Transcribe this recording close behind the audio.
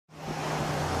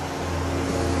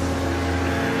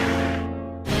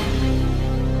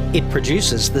It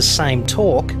produces the same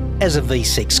torque as a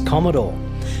V6 Commodore,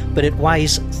 but it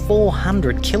weighs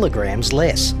 400 kilograms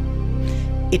less.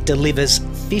 It delivers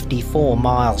 54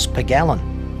 miles per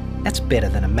gallon. That's better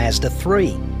than a Mazda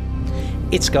 3.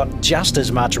 It's got just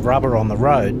as much rubber on the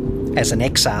road as an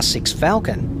XR6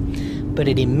 Falcon, but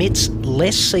it emits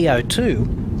less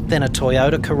CO2 than a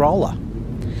Toyota Corolla.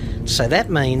 So that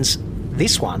means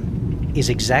this one is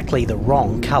exactly the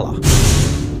wrong colour.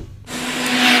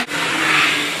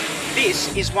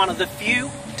 This is one of the few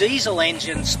diesel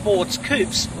engine sports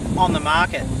coupes on the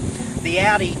market. The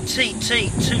Audi TT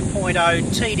 2.0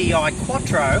 TDI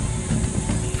Quattro,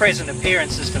 present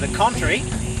appearances to the contrary,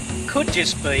 could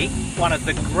just be one of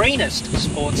the greenest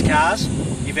sports cars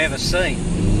you've ever seen.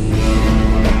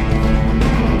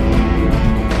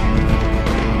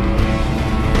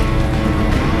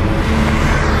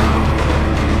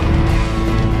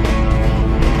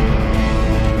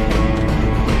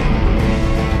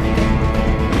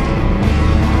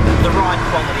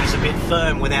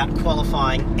 Firm without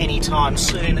qualifying anytime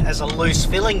soon as a loose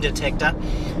filling detector,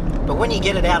 but when you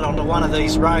get it out onto one of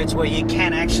these roads where you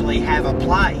can actually have a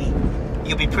play,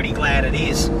 you'll be pretty glad it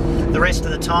is. The rest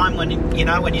of the time, when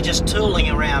you're just tooling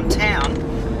around town,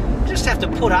 you just have to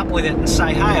put up with it and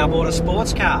say, hey, I bought a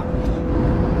sports car.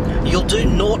 You'll do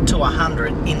 0 to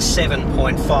 100 in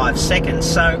 7.5 seconds,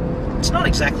 so it's not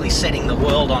exactly setting the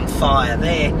world on fire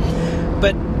there,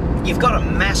 but you've got a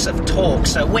massive torque,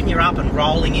 so when you're up and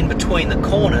rolling in between the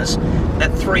corners,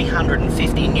 that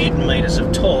 350 newton meters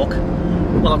of torque,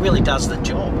 well, it really does the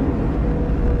job.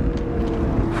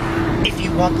 If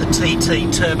you want the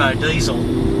TT turbo diesel,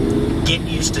 get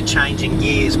used to changing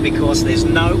gears because there's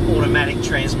no automatic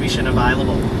transmission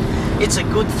available. It's a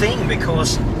good thing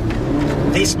because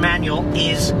this manual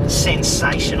is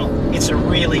sensational. It's a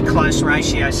really close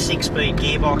ratio 6-speed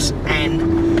gearbox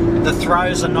and the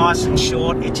throws are nice and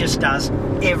short. It just does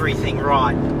everything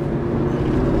right.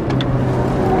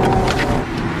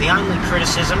 The only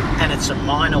criticism, and it's a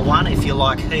minor one if you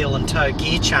like heel and toe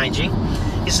gear changing,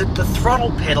 is that the throttle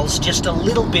pedal's just a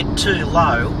little bit too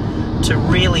low to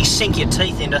really sink your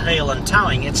teeth into heel and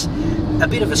towing. It's a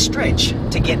bit of a stretch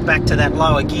to get back to that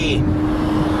lower gear.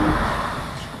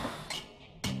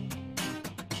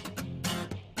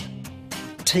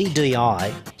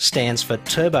 TDI stands for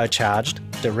turbocharged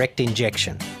direct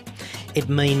injection. It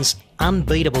means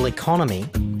unbeatable economy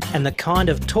and the kind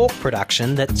of torque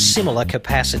production that similar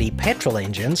capacity petrol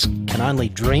engines can only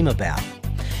dream about.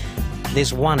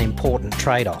 There's one important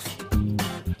trade-off.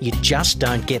 You just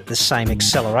don't get the same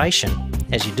acceleration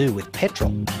as you do with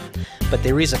petrol. But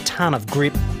there is a ton of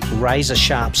grip,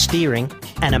 razor-sharp steering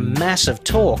and a massive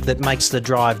torque that makes the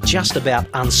drive just about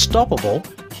unstoppable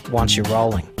once you're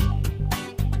rolling.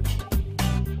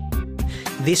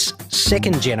 This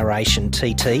second generation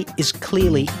TT is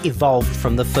clearly evolved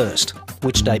from the first,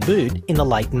 which debuted in the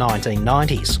late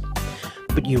 1990s.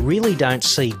 But you really don't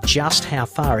see just how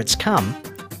far it's come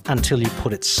until you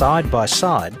put it side by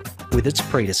side with its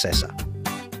predecessor.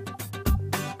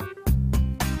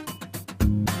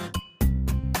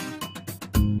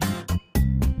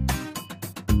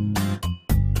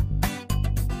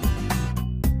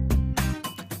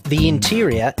 The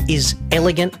interior is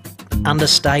elegant,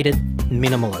 understated,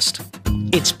 minimalist.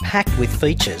 It's packed with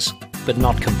features, but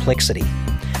not complexity.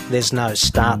 There's no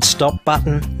start-stop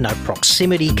button, no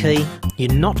proximity key.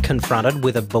 You're not confronted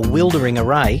with a bewildering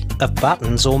array of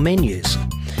buttons or menus.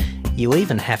 You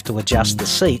even have to adjust the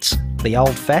seats the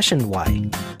old-fashioned way.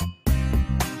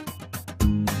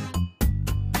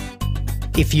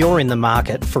 If you're in the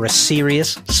market for a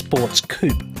serious sports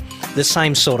coupe, the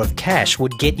same sort of cash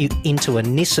would get you into a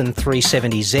Nissan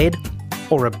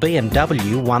 370Z or a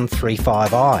BMW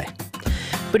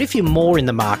 135i. But if you're more in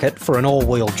the market for an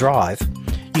all-wheel drive,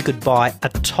 you could buy a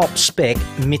top-spec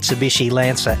Mitsubishi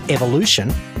Lancer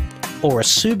Evolution or a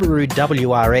Subaru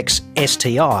WRX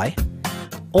STI.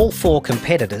 All four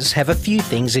competitors have a few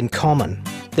things in common.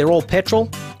 They're all petrol,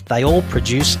 they all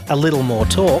produce a little more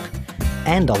torque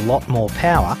and a lot more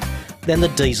power than the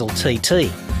diesel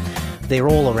TT. They're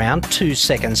all around 2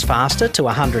 seconds faster to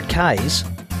 100 k's,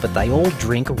 but they all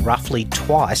drink roughly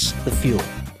twice the fuel.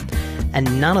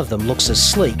 And none of them looks as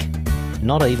sleek,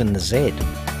 not even the Z.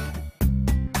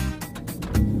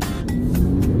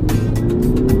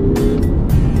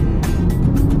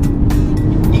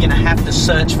 You're going to have to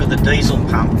search for the diesel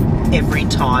pump every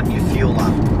time you fuel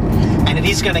up. And it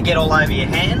is going to get all over your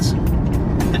hands,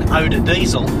 and Audi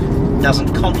diesel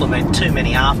doesn't complement too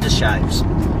many aftershaves.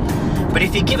 But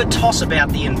if you give a toss about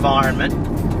the environment,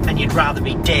 and you'd rather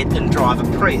be dead than drive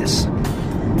a Prius,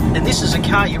 then this is a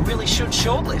car you really should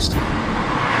shortlist.